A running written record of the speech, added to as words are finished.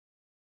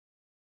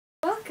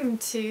welcome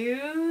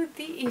to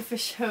the Aoife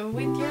Show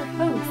with your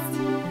host,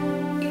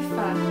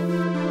 Aoife.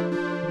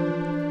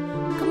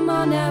 Come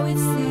on now,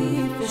 it's the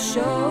Aoife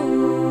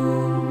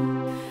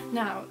Show.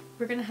 Now,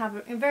 we're going to have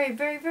a very,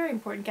 very, very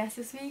important guest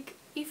this week,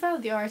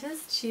 Aoife, the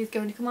artist. She's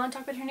going to come on and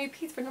talk about her new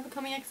piece for an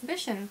upcoming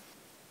exhibition.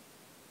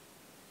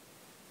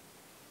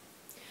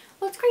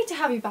 Well, it's great to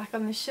have you back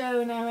on the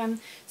show. Now,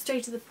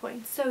 straight to the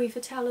point. So,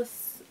 Aoife, tell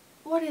us,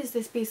 what is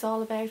this piece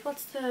all about?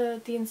 What's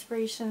the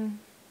inspiration?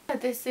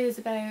 This is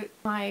about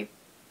my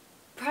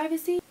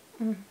privacy.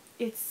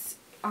 It's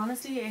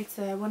honestly, it's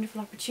a wonderful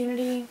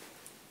opportunity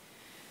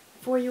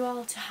for you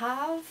all to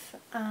have,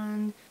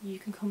 and you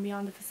can come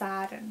beyond the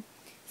facade and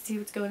see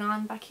what's going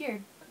on back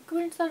here. Go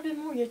into that a bit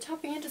more. You're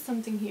tapping into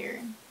something here.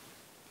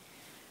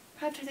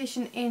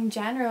 Privatization in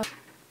general,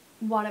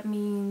 what it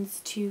means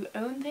to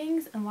own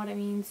things and what it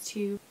means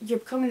to, you're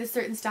becoming a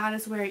certain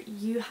status where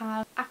you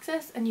have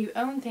access and you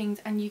own things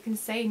and you can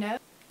say no.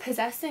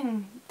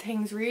 Possessing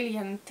things really,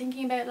 and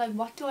thinking about like,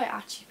 what do I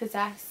actually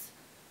possess?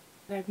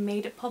 I've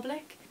made it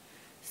public,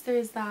 so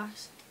there's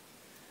that.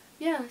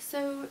 Yeah,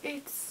 so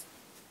it's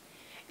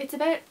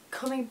about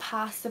coming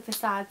past the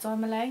facade. So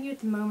I'm allowing you at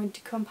the moment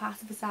to come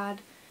past the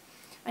facade,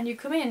 and you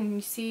come in and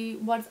you see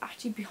what is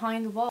actually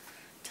behind the wall.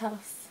 Tell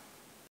us.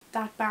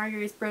 That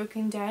barrier is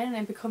broken down and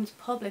it becomes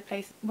a public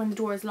place. When the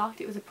door is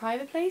locked, it was a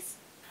private place,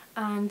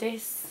 and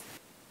this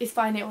is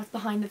finding out what's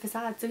behind the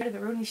facade. So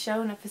we're only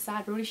showing a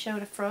facade, we're only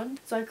showing a front.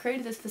 So I've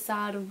created this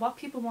facade of what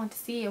people want to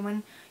see, and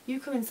when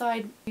you come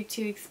inside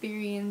to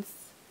experience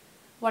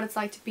what it's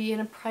like to be in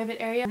a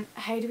private area,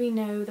 how do we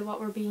know that what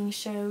we're being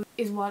shown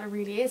is what it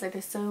really is? Like,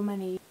 there's so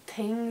many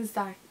things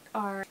that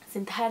are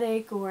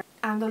synthetic or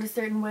angled a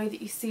certain way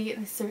that you see it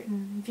in a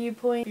certain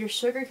viewpoint. You're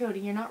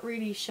sugarcoating, you're not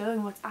really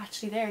showing what's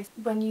actually there.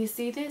 When you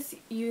see this,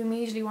 you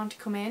immediately want to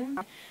come in,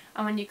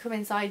 and when you come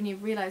inside and you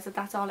realise that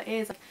that's all it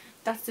is, like,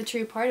 that's the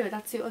true part of it,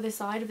 that's the other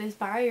side of this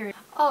barrier.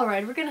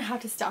 Alright, we're gonna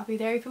have to stop you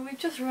there, but we've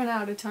just run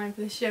out of time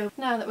for the show.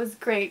 Now, that was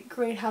great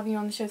having you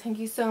on the show, thank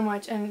you so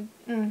much. And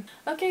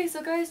okay,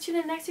 so guys, tune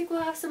in next week,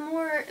 we'll have some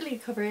more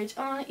lead coverage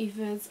on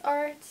Aoife's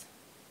art.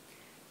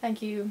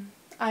 Thank you.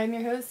 I'm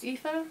your host,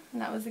 Aoife,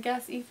 and that was the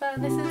guest, Aoife,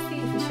 and this is the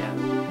Aoife Show.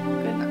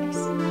 Good night.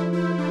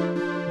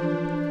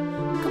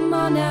 Come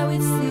on now,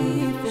 it's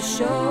the Aoife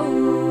Show.